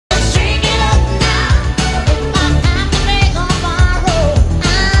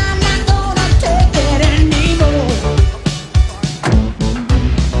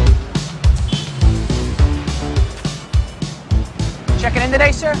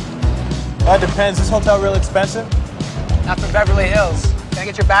sir? That depends. Is this hotel real expensive? Not for Beverly Hills. Can I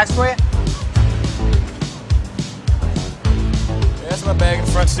get your bags for you? Yeah, that's my bag in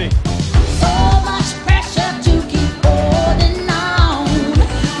the front seat. So much pressure to keep holding on.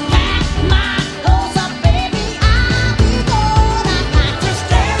 Pack my clothes up, baby. I'll be gone. I got to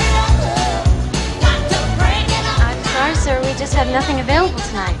stir it up. Got to break it up. I'm sorry, sir. We just have nothing available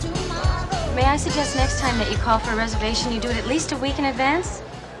tonight. May I suggest next time that you call for a reservation, you do it at least a week in advance?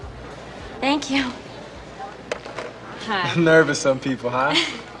 Thank you. Hi. Nervous, some people, huh?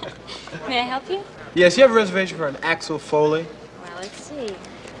 May I help you? Yes, you have a reservation for an Axel Foley? Well, let's see.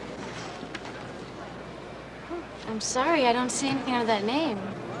 I'm sorry, I don't see anything under that name.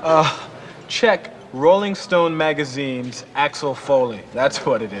 Check Rolling Stone Magazine's Axel Foley. That's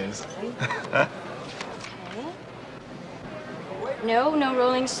what it is. Okay. No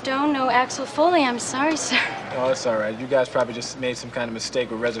Rolling Stone, no Axel Foley. I'm sorry, sir. Oh, it's all right. You guys probably just made some kind of mistake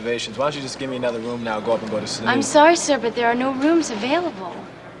with reservations. Why don't you just give me another room now, go up and go to sleep? I'm sorry, sir, but there are no rooms available.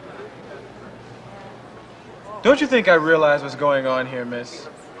 Don't you think I realize what's going on here, miss?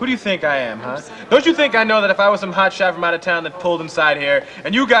 Who do you think I am, huh? Don't you think I know that if I was some hotshot from out of town that pulled inside here,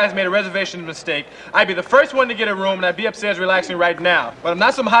 and you guys made a reservation mistake, I'd be the first one to get a room, and I'd be upstairs relaxing right now. But I'm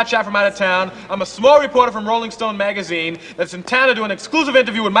not some hotshot from out of town. I'm a small reporter from Rolling Stone magazine that's in town to do an exclusive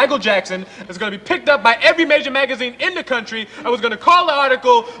interview with Michael Jackson that's going to be picked up by every major magazine in the country. I was going to call the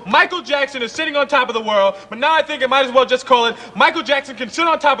article, Michael Jackson is sitting on top of the world, but now I think I might as well just call it, Michael Jackson can sit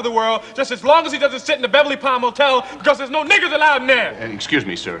on top of the world just as long as he doesn't sit in the Beverly Palm Hotel, because there's no niggas allowed in there. Excuse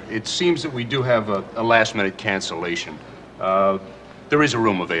me, sir. It seems that we do have a last-minute cancellation. There is a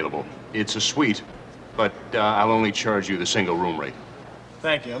room available. It's a suite, but I'll only charge you the single room rate.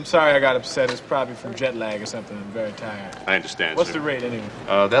 Thank you. I'm sorry I got upset. It's probably from jet lag or something. I'm very tired. I understand, What's sir. the rate, anyway?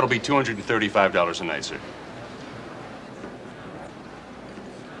 That'll be $235 a night, sir.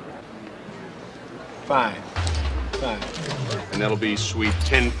 Fine. And that'll be suite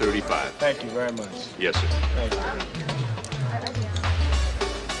 1035. Thank you very much. Yes, sir. Thank you.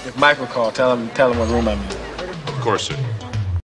 If Michael called, tell him what room I'm in. Of course, sir.